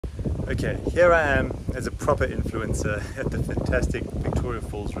Okay, here I am as a proper influencer at the fantastic Victoria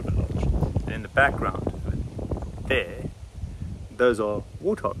Falls River Lodge. And in the background, there, those are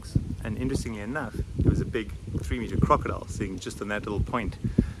warthogs. And interestingly enough, there was a big 3-meter crocodile sitting just on that little point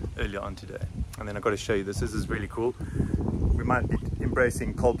earlier on today. And then I've got to show you this. This is really cool. We might be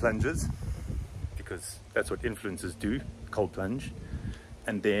embracing cold plunges because that's what influencers do, cold plunge.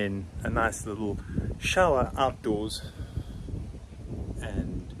 And then a nice little shower outdoors,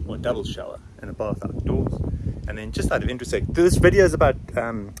 and or double shower and a bath outdoors. And then just out of interest, this video is about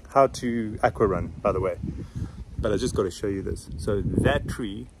how to aqua run, by the way, but I just got to show you this. So that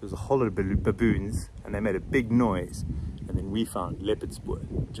tree, there's a whole lot of baboons and they made a big noise, and then we found leopard spoor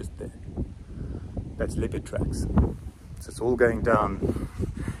just there. That's leopard tracks. So it's all going down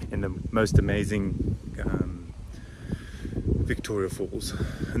in the most amazing Victoria Falls.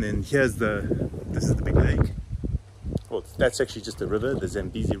 And then here's this is the big lake. Well, that's actually just the river, the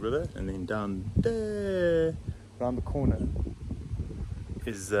Zambezi River, and then down there, around the corner,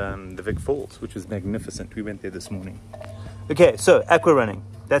 is the Vic Falls, which was magnificent. We went there this morning. Okay, so aqua running.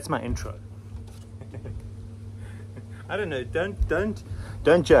 That's my intro. I don't know.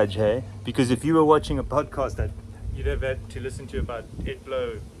 Don't judge, hey? Because if you were watching a podcast that you'd have had to listen to about head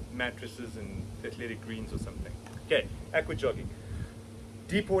blow mattresses and athletic greens or something. Okay, aqua jogging.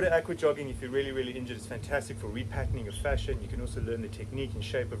 Deep water aqua jogging, if you're really, really injured, is fantastic for repatterning your fascia, and you can also learn the technique and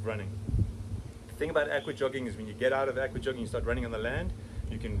shape of running. The thing about aqua jogging is when you get out of aqua jogging, you start running on the land,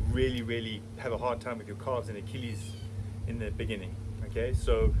 you can really, really have a hard time with your calves and Achilles in the beginning. Okay,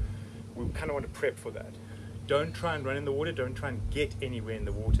 so we kind of want to prep for that. Don't try and run in the water, don't try and get anywhere in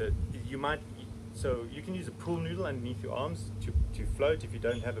the water. So you can use a pool noodle underneath your arms to float if you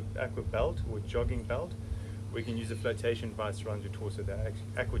don't have an aqua belt or a jogging belt. We can use a flotation device around your torso, the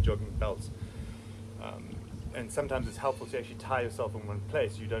aqua jogging belts. And sometimes it's helpful to actually tie yourself in one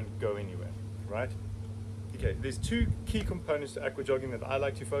place so you don't go anywhere, right? Okay, there's two key components to aqua jogging that I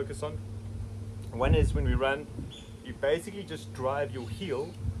like to focus on. One is when we run, you basically just drive your heel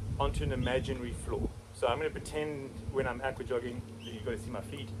onto an imaginary floor. So I'm going to pretend when I'm aqua jogging, you've got to see my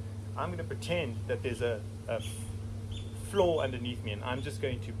feet, I'm going to pretend that there's a floor underneath me, and I'm just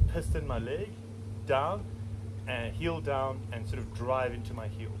going to piston my leg down and heel down and sort of drive into my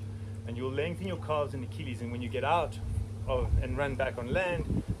heel, and you'll lengthen your calves and Achilles, and when you get out and run back on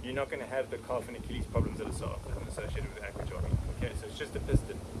land, you're not going to have the calf and Achilles problems that are often associated with aqua jogging. Okay, so it's just a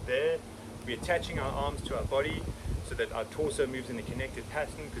piston there. We're attaching our arms to our body so that our torso moves in a connected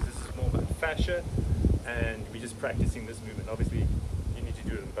pattern, because this is more about fascia, and we're just practicing this movement. Obviously you need to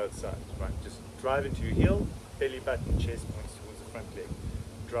do it on both sides, right? Just drive into your heel, belly button, chest points towards the front leg,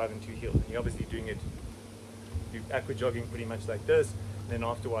 drive into your heel, and you're obviously doing it. Do aqua jogging pretty much like this, and then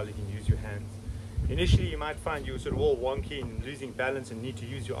after a while you can use your hands. Initially you might find you're sort of all wonky and losing balance and need to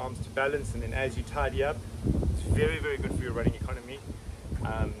use your arms to balance, and then as you tidy up, it's very, very good for your running economy,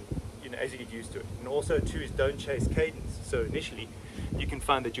 as you get used to it. And also too is don't chase cadence. So initially you can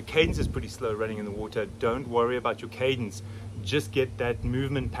find that your cadence is pretty slow running in the water. Don't worry about your cadence, just get that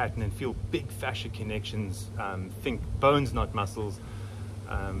movement pattern and feel big fascia connections. Think bones, not muscles.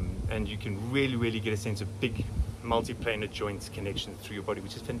 And you can really, really get a sense of big multi-planar joints connections through your body,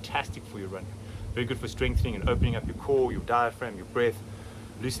 which is fantastic for your running. Very good for strengthening and opening up your core, your diaphragm, your breath,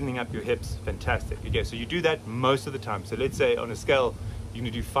 loosening up your hips. Fantastic. Okay, so you do that most of the time. So let's say on a scale, you're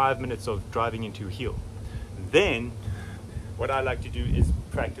going to do 5 minutes of driving into your heel. Then what I like to do is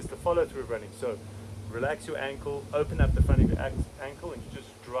practice the follow-through of running. So relax your ankle, open up the front of your ankle, and you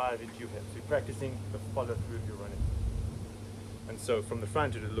just drive into your hips. So you're practicing the follow-through of your running. And so from the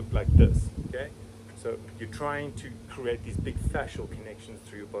front it'll look like this, okay? So you're trying to create these big fascial connections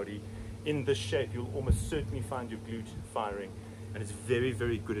through your body. In this shape, you'll almost certainly find your glute firing. And it's very,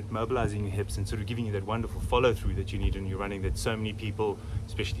 very good at mobilizing your hips and sort of giving you that wonderful follow-through that you need in your running, that so many people,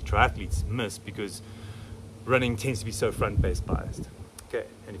 especially triathletes, miss, because running tends to be so front-based biased. Okay,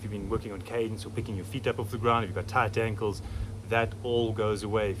 and if you've been working on cadence or picking your feet up off the ground, if you've got tight ankles, that all goes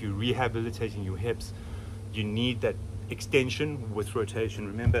away. If you're rehabilitating your hips, you need that extension with rotation.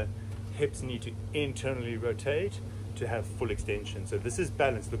 Remember, hips need to internally rotate to have full extension. So this is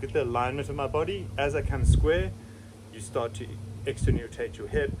balance. Look at the alignment of my body. As I come square, you start to externally rotate your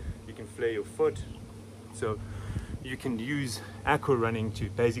hip. You can flare your foot. So you can use aqua running to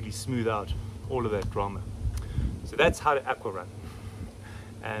basically smooth out all of that drama. So that's how to aqua run.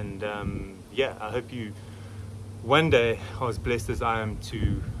 And yeah, I hope you one day are as blessed as I am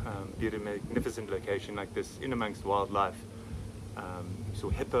to be at a magnificent location like this in amongst wildlife. So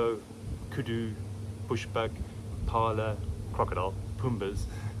hippo, kudu, bushbuck, impala, crocodile, pumbas.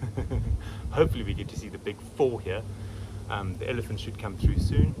 Hopefully we get to see the big four here. The elephants should come through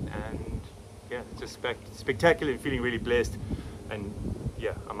soon, and yeah, just spectacular, feeling really blessed, and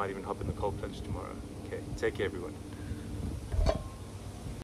yeah, I might even hop in the cold plunge tomorrow. Okay, take care everyone.